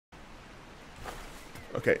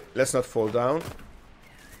Okay, let's not fall down.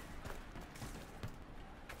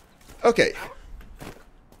 Okay.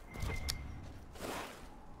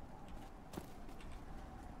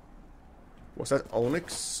 Was that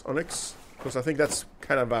onyx? Onyx? Because I think that's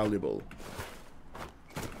kind of valuable.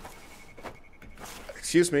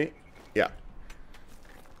 Excuse me. Yeah.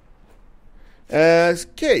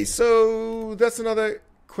 Okay, so that's another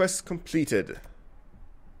quest completed.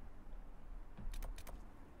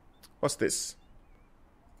 What's this?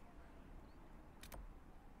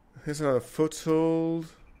 Here's another foothold.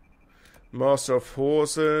 Master of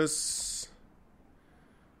Horses.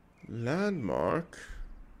 Landmark.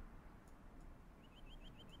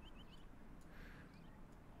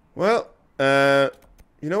 Well,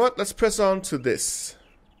 you know what? Let's press on to this.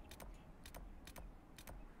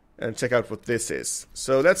 And check out what this is.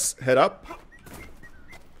 So let's head up.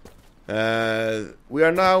 We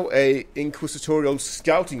are now a inquisitorial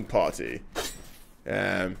scouting party.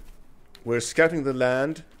 We're scouting the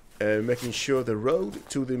land, making sure the road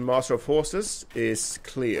to the Master of Horses is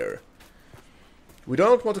clear. We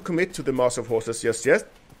don't want to commit to the Master of Horses just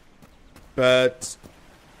yet, but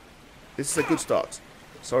this is a good start.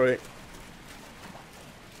 Sorry.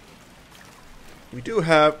 We do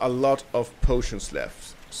have a lot of potions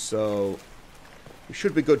left, so we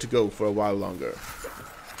should be good to go for a while longer.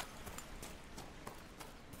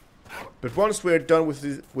 But once we're done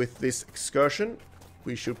with this excursion,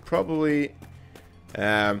 we should probably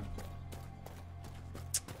head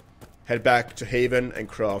back to Haven and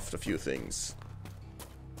craft a few things.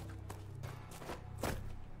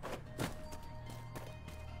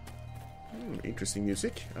 Interesting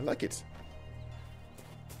music. I like it.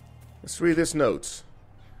 Let's read this note.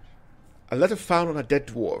 A letter found on a dead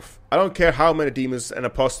dwarf. I don't care how many demons and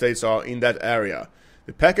apostates are in that area.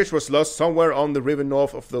 The package was lost somewhere on the river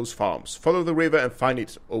north of those farms. Follow the river and find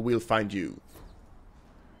it, or we'll find you.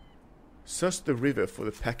 Search the river for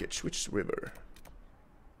the package. Which river?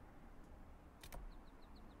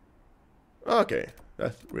 Okay,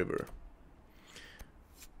 that river.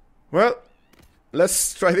 Well,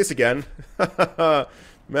 let's try this again.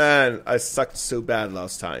 Man, I sucked so bad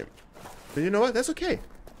last time. But you know what? That's okay.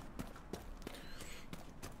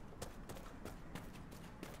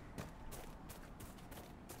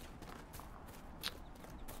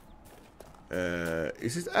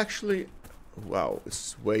 Is it actually... Wow,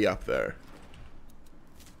 it's way up there.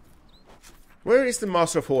 Where is the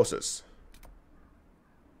Master of Horses?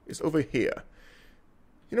 It's over here.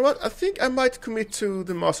 You know what? I think I might commit to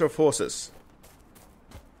the Master of Horses.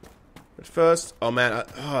 But first... Oh man,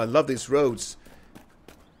 I love these roads.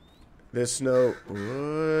 There's no...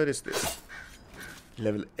 What is this?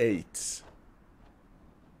 Level 8.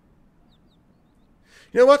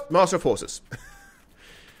 You know what? Master of Horses.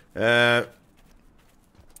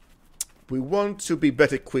 We want to be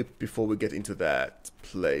better equipped before we get into that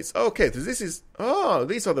place. Okay, so this is... Oh,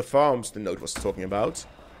 these are the farms the note was talking about.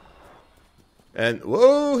 And,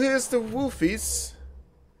 whoa, here's the wolfies.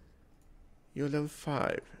 You're level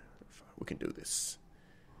 5. We can do this.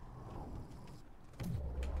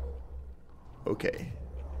 Okay.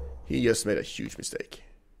 He just made a huge mistake.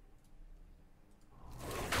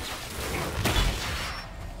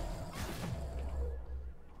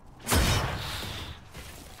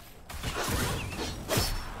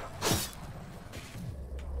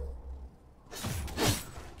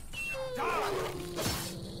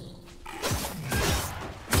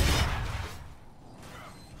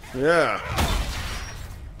 Yeah.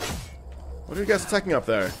 What are you guys attacking up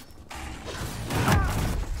there?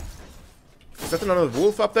 Is that another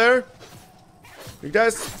wolf up there? You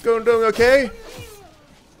guys doing okay?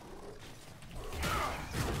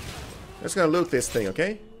 Let's gonna loot this thing,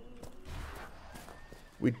 okay?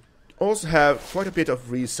 We also have quite a bit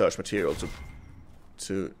of research material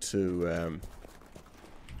to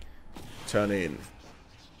turn in.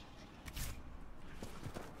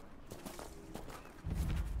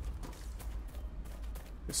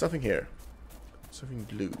 There's something here. Something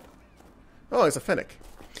blue. Oh, it's a fennec.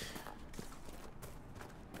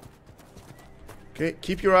 Okay,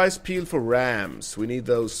 keep your eyes peeled for rams. We need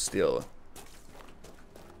those still.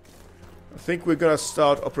 I think we're gonna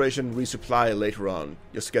start Operation Resupply later on.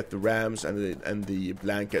 Just get the rams and the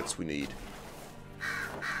blankets we need.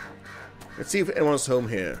 Let's see if anyone's home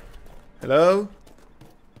here. Hello?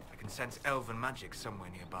 I can sense elven magic somewhere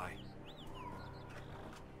nearby.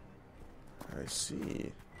 I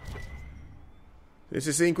see. This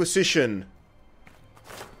is the Inquisition.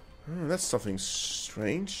 Oh, that's something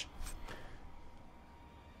strange.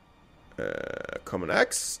 Common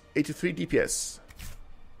axe, 83 DPS.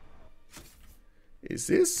 Is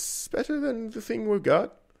this better than the thing we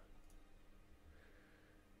got?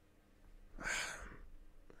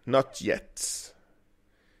 Not yet.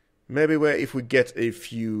 Maybe if we get a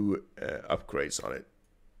few upgrades on it.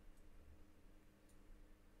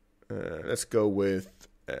 Let's go with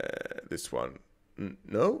this one.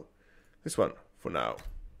 No? This one for now.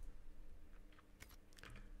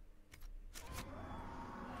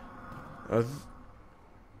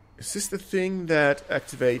 Is this the thing that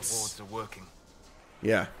activates... The wards are working.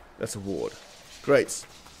 Yeah, that's a ward. Great.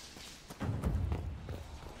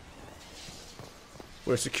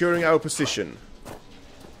 We're securing our position.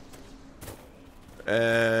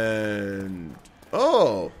 And...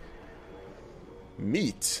 Oh!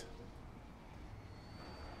 Meat.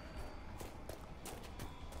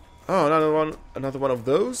 Oh, another one of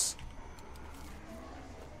those.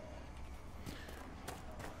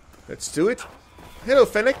 Let's do it. Hello,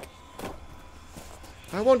 Fennec.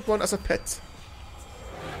 I want one as a pet.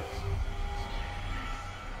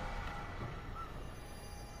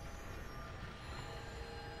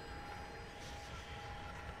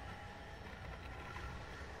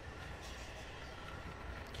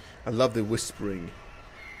 I love the whispering.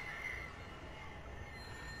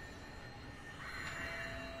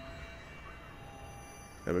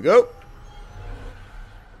 There we go.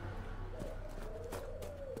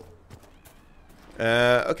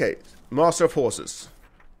 Okay, Master of Horses.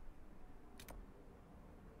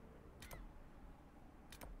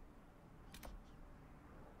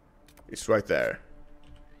 It's right there.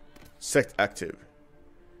 Sect active.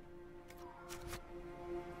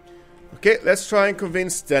 Okay, let's try and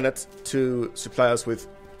convince Dennett to supply us with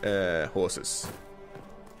horses.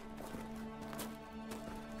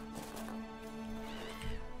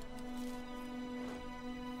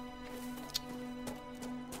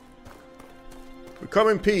 We come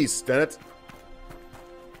in peace, Dennett.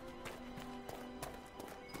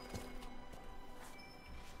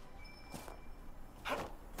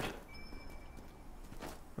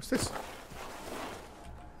 What's this?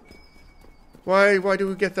 Why do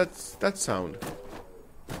we get that sound?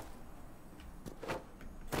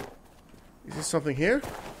 Is there something here?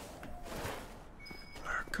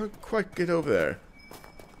 I can't quite get over there.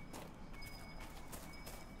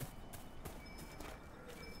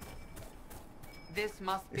 This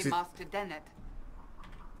must be Master Dennett.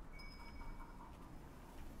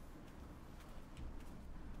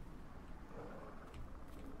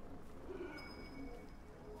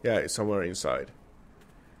 Yeah, it's somewhere inside.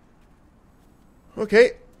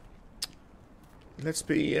 Okay. Let's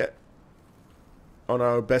be on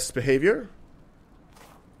our best behavior.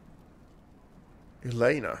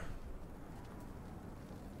 Elena.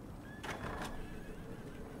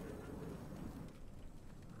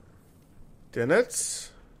 Dennett.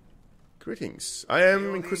 Greetings. I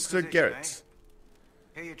am Inquisitor Garrett.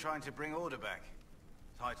 Here you're trying to bring order back.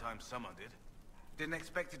 It's high time someone did. Didn't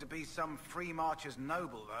expect it to be some free marcher's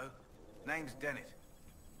noble, though. Name's Dennett.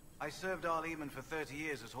 I served our Lehman for 30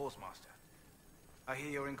 years as horsemaster. I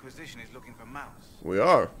hear your Inquisition is looking for mounts. We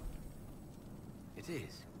are. It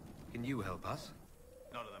is. Can you help us?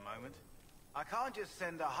 Not at the moment. I can't just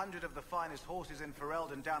send 100 of the finest horses in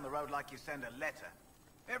Ferelden down the road like you send a letter.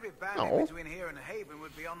 Every bandit between here and Haven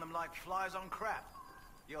would be on them like flies on crap.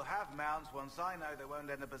 You'll have mounts once I know they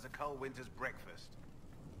won't end up as a cold winter's breakfast.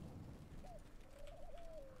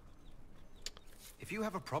 If you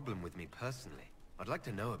have a problem with me personally, I'd like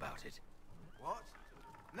to know about it. What?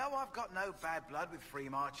 No, I've got no bad blood with free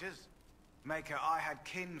marchers. Maker, I had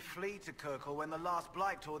kin flee to Kirkle when the last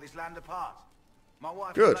blight tore this land apart. My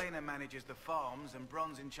wife Elena manages the farms and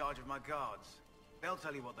Bron's in charge of my guards. They'll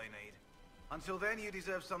tell you what they need. Until then, you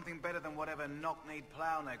deserve something better than whatever knock-kneed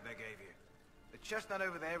plough egg they gave you. The chestnut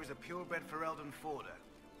over there is a purebred Ferelden forder.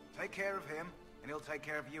 Take care of him, and he'll take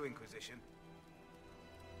care of you, Inquisition.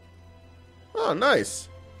 Oh, nice.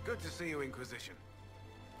 Good to see you, Inquisition.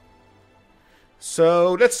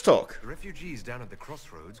 So, let's talk. The refugees down at the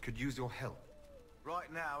crossroads could use your help.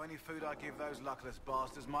 Right now, any food I give those luckless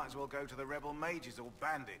bastards might as well go to the rebel mages or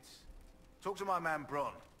bandits. Talk to my man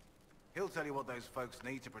Bron. He'll tell you what those folks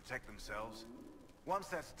need to protect themselves. Once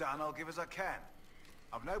that's done, I'll give as I can.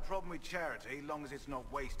 I've no problem with charity, long as it's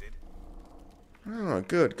not wasted. Oh,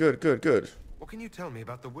 good, good, good, good. What can you tell me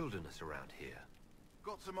about the wilderness around here?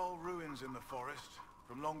 Got some old ruins in the forest,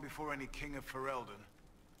 from long before any king of Ferelden.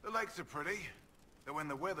 The lakes are pretty, though when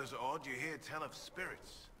the weather's odd, you hear tell of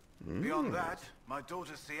spirits. Beyond that, my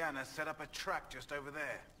daughter Sienna set up a track just over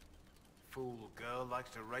there. Fool girl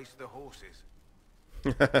likes to race the horses.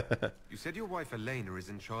 You said your wife Elena is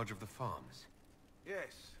in charge of the farms.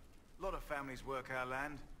 Yes. A lot of families work our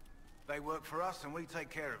land. They work for us and we take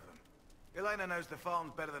care of them. Elena knows the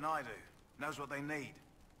farms better than I do. Knows what they need.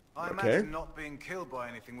 I imagine not being killed by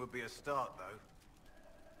anything would be a start, though.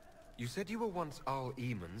 You said you were once Arl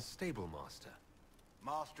Eamon's stable master.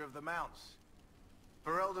 Master of the mounts.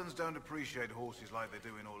 Fereldans don't appreciate horses like they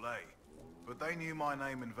do in Orlais, but they knew my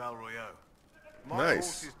name in Val Royeaux. My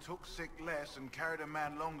Nice. horses took sick less and carried a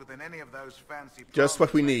man longer than any of those fancy... Just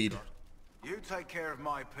what we planters need. they've got. You take care of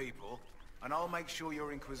my people, and I'll make sure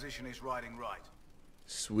your Inquisition is riding right.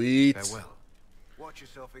 Sweet. Farewell. Watch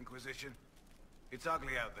yourself, Inquisition. It's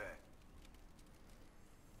ugly out there.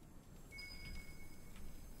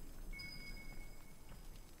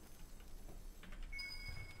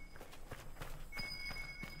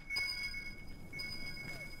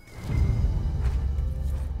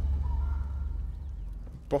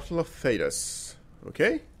 Bottle of Thedas.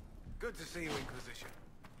 Okay. Good to see you, Inquisition.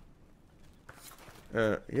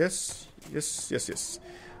 Yes.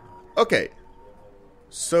 Okay.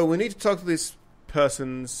 So we need to talk to this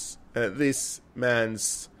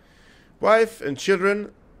man's wife and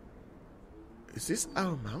children. Is this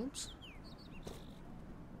our mount?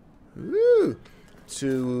 Ooh.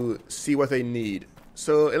 To see what they need.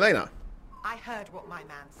 So, Elena. I heard what my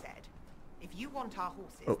man said. If you want our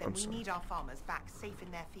horses, then we need our farmers back safe in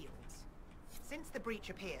their fields. Since the breach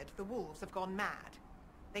appeared, the wolves have gone mad.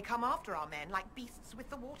 They come after our men like beasts with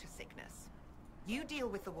the water sickness. You deal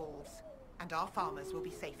with the wolves, and our farmers will be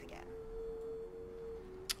safe again.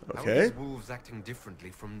 How are Okay. these wolves acting differently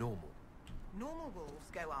from normal? Normal wolves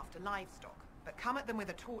go after livestock, but come at them with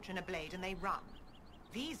a torch and a blade and they run.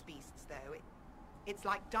 These beasts, though, it's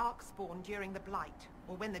like dark spawn during the Blight,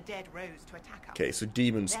 or when the dead rose to attack us. Okay, so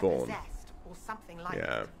demon They're spawn. possessed, or something like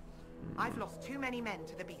Yeah. it. I've lost too many men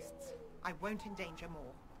to the beasts. I won't endanger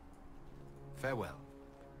more. Farewell.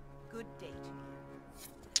 Good day to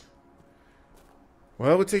you.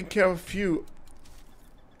 Well, we're taking care of a few.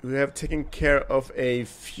 We have taken care of a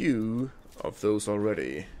few of those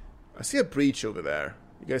already. I see a breach over there.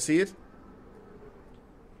 You guys see it?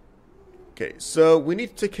 Okay, so we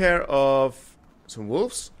need to take care of some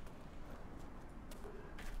wolves.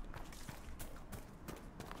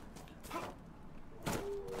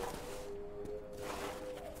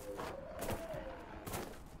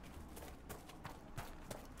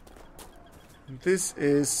 This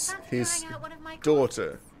is his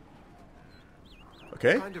daughter.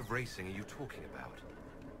 Okay. What kind of racing are you talking about?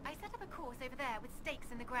 I set up a course over there with stakes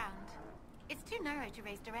in the ground. It's too narrow to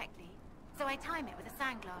race directly, so I time it with a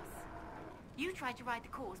sandglass. You try to ride the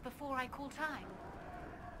course before I call time.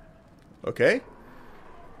 Okay.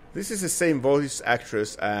 This is the same voice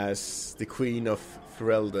actress as the Queen of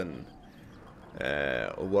Ferelden.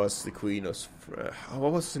 Or was the Queen of...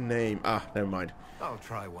 what was the name? Ah, never mind. I'll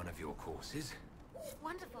try one of your courses.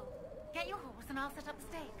 Wonderful. Get your horse and I'll set up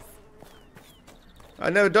stakes.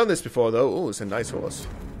 I've never done this before, though. Oh, it's a nice horse.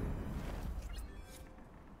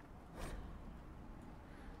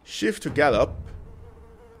 Shift to gallop.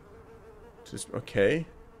 Just okay.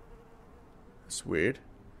 That's weird.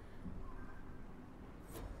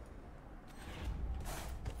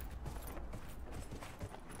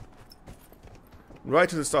 Right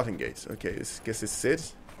to the starting gate. Okay, this guess this is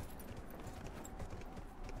it.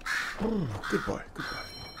 Oh, good boy, good boy.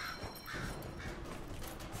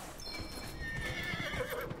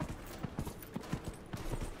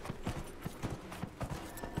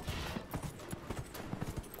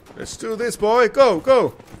 Let's do this, boy. Go,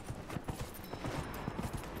 go.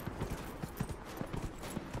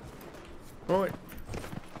 All right.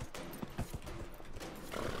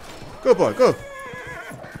 Go, boy, go.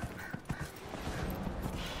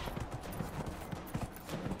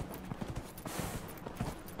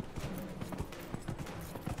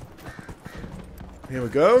 Here we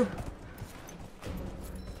go.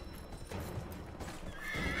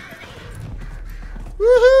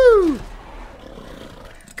 Woohoo!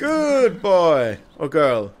 Good boy or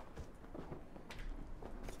girl.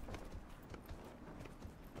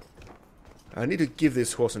 I need to give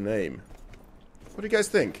this horse a name. What do you guys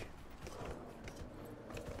think?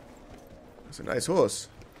 That's a nice horse.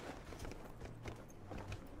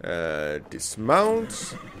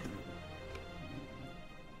 Dismount.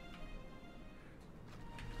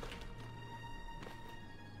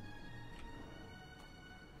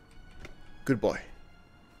 Good boy.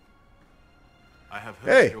 I have heard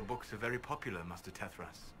Hey. your books are very popular, Master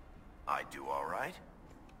Tethras. I do all right.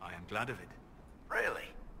 I am glad of it.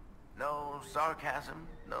 Really? No sarcasm?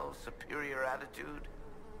 No superior attitude?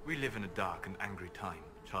 We live in a dark and angry time,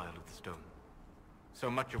 Child of the Stone. So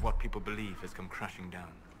much of what people believe has come crashing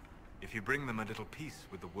down. If you bring them a little peace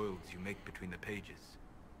with the worlds you make between the pages,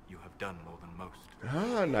 you have done more than most.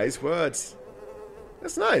 Ah, nice words.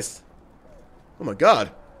 That's nice. Oh my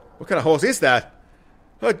god. What kind of horse is that?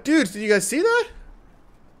 Oh, dude, did you guys see that?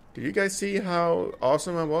 Did you guys see how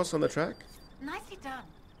awesome I was on the track? Nicely done.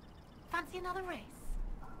 Fancy another race?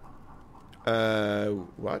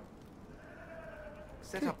 What?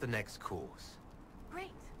 Set up the next course.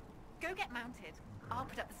 Great. Go get mounted. I'll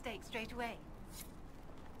put up the stakes straight away.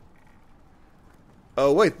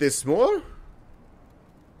 Oh, wait, there's more?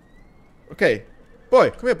 Okay. Boy,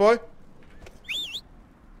 come here, boy.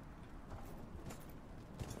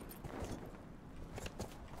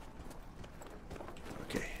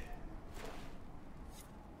 Okay.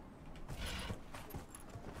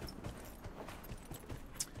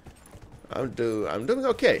 I'm doing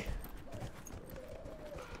okay.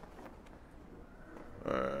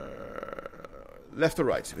 Left or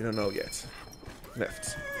right? We don't know yet.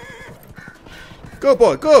 Left. Go,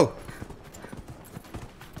 boy, go!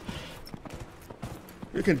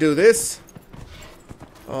 You can do this.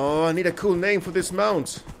 Oh, I need a cool name for this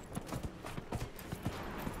mount.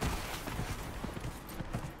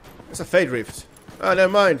 It's a Fade Rift. Ah,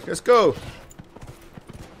 never mind. Let's go.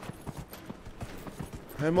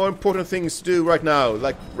 I have more important things to do right now,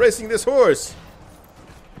 like racing this horse.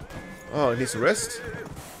 Oh, it needs a rest?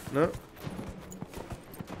 No.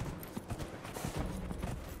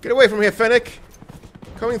 Get away from here, Fennec.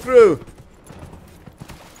 Coming through.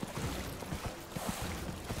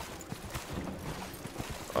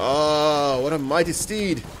 Oh, what a mighty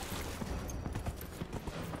steed.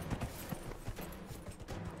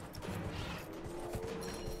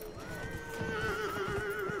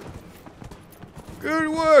 Good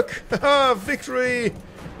work. Haha, victory.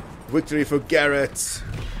 Victory for Garrett.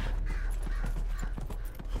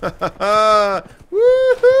 Haha.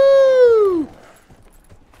 Woohoo!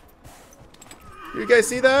 You guys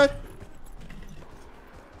see that?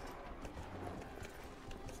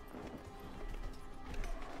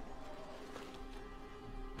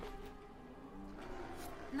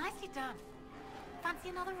 Nicely done. Fancy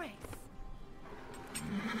another race?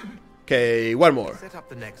 Okay, one more. Set up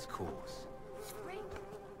the next course. Great.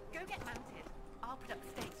 Go get mounted. I'll put up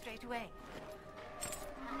the stakes straight away.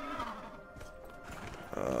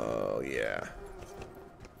 Oh, yeah.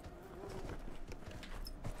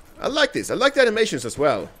 I like this. I like the animations as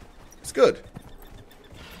well. It's good.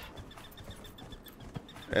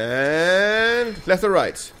 And left or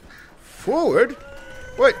right? Forward?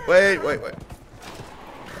 Wait.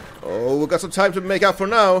 Oh, we got some time to make up for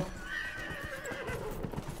now.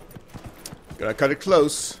 Gotta cut it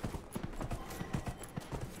close.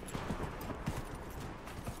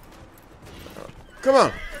 Come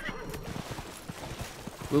on.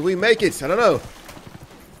 Will we make it? I don't know.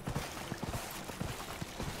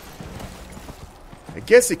 I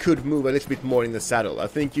guess it could move a little bit more in the saddle. I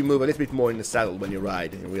think you move a little bit more in the saddle when you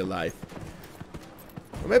ride in real life.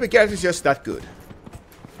 Or maybe Garrett is just that good.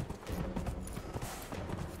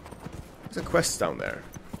 There's a quest down there.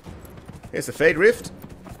 Here's the Fade Rift.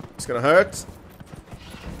 It's gonna hurt.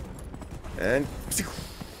 And...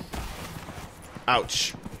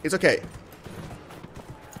 ouch. It's okay.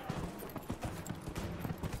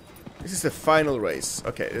 This is the final race.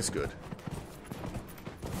 Okay, that's good.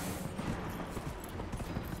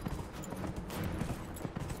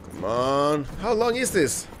 Come on. How long is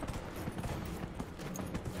this?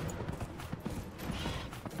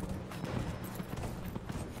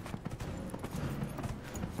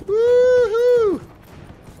 Woohoo!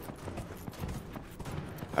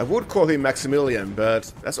 I would call him Maximilian,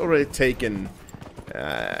 but that's already taken.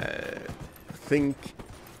 I think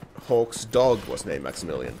Hawk's dog was named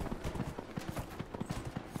Maximilian.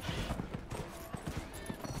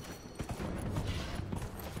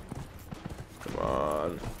 Come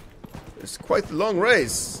on. It's quite a long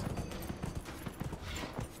race.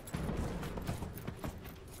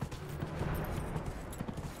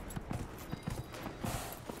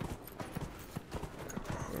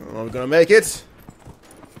 Are we gonna make it?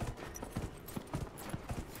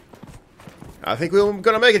 I think we're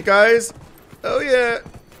gonna make it, guys. Oh yeah.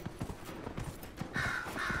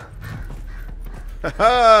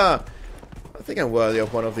 Haha! I think I'm worthy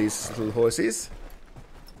of one of these little horses.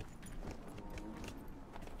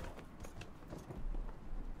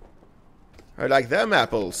 I like them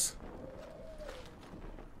apples.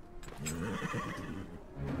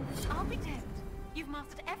 I'll be damned. You've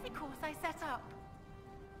mastered every course I set up.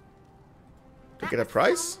 To get a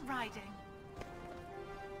prize? Some riding.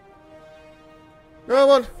 No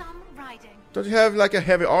one. Some riding. Don't you have like a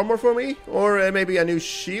heavy armor for me? Or maybe a new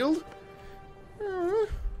shield?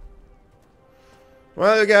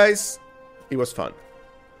 Well, guys, it was fun.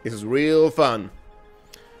 It was real fun.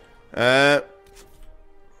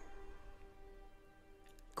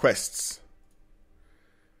 Quests.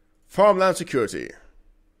 Farmland security.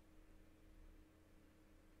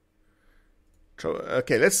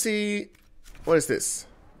 Okay, let's see. What is this?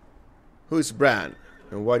 Who is Bran?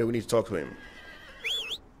 And why do we need to talk to him?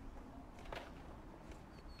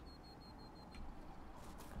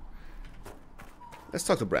 Let's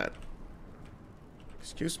talk to Bran.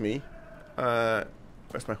 Excuse me.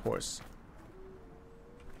 Where's my horse?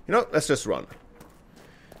 You know, let's just run.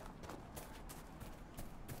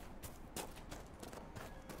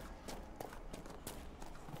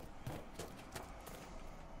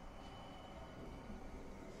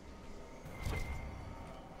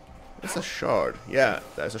 That's a shard. Yeah,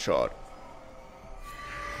 that's a shard.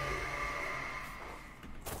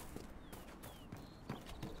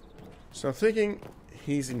 So I'm thinking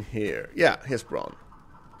he's in here. Yeah, here's Bronn.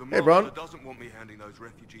 The Hey, Bronn. doesn't want me handing those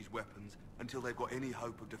refugees weapons until they've got any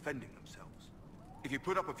hope of defending themselves. If you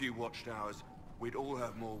put up a few watchtowers, we'd all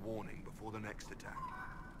have more warning before the next attack.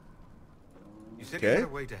 You said you had a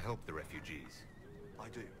way to help the refugees. I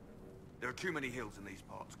do. There are too many hills in these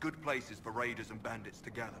parts, good places for raiders and bandits to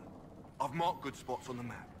gather. I've marked good spots on the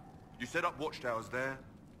map. You set up watchtowers there,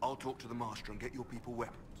 I'll talk to the master and get your people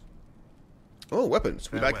weapons. Oh,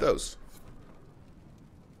 weapons. We like those.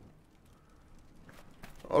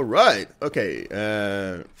 Alright. Okay.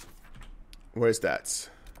 Where's that?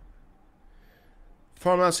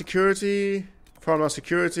 Farmland security. Farmland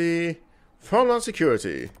security. Farmland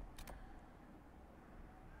security.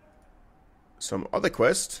 Some other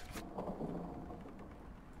quest.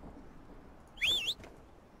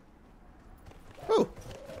 Oh.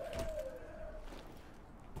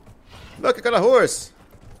 Look, I got a horse.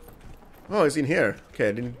 Oh, he's in here. Okay,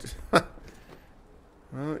 I didn't...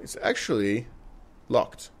 Well, it's actually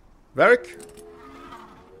locked. Varric?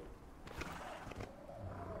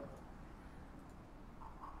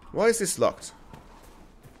 Why is this locked?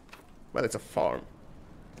 Well, it's a farm.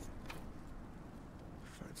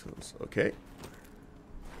 Okay.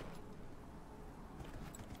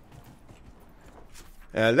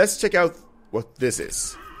 Let's check out what this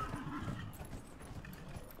is.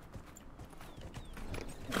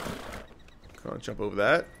 Can't jump over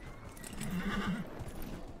that.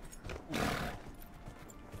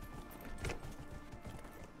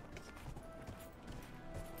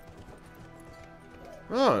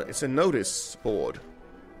 Oh, it's a notice board.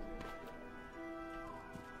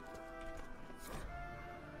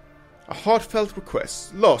 A heartfelt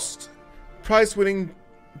request. Lost. Prize-winning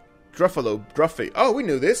Druffy. Oh, we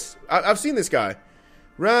knew this. I've seen this guy.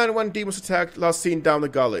 Ran when demons attacked. Last seen down the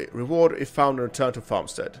gully. Reward if found and returned to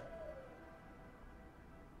farmstead.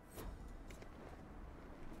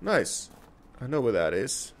 Nice. I know where that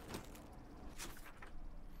is.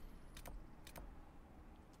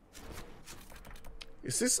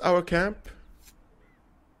 Is this our camp?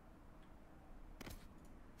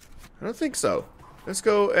 I don't think so. Let's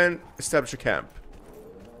go and establish a camp.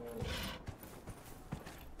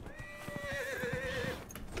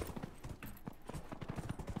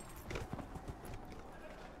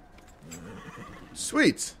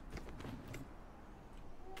 Sweet.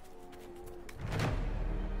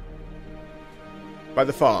 By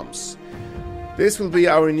the farms. This will be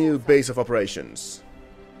our new base of operations.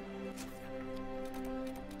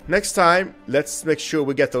 Next time, let's make sure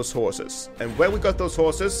we get those horses. And when we got those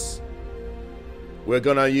horses, we're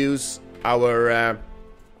gonna use our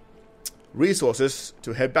resources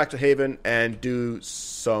to head back to Haven and do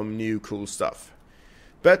some new cool stuff.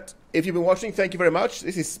 But if you've been watching, thank you very much.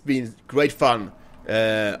 This has been great fun.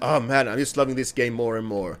 Oh man, I'm just loving this game more and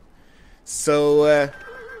more. So,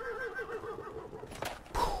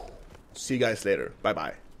 see you guys later. Bye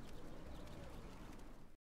bye.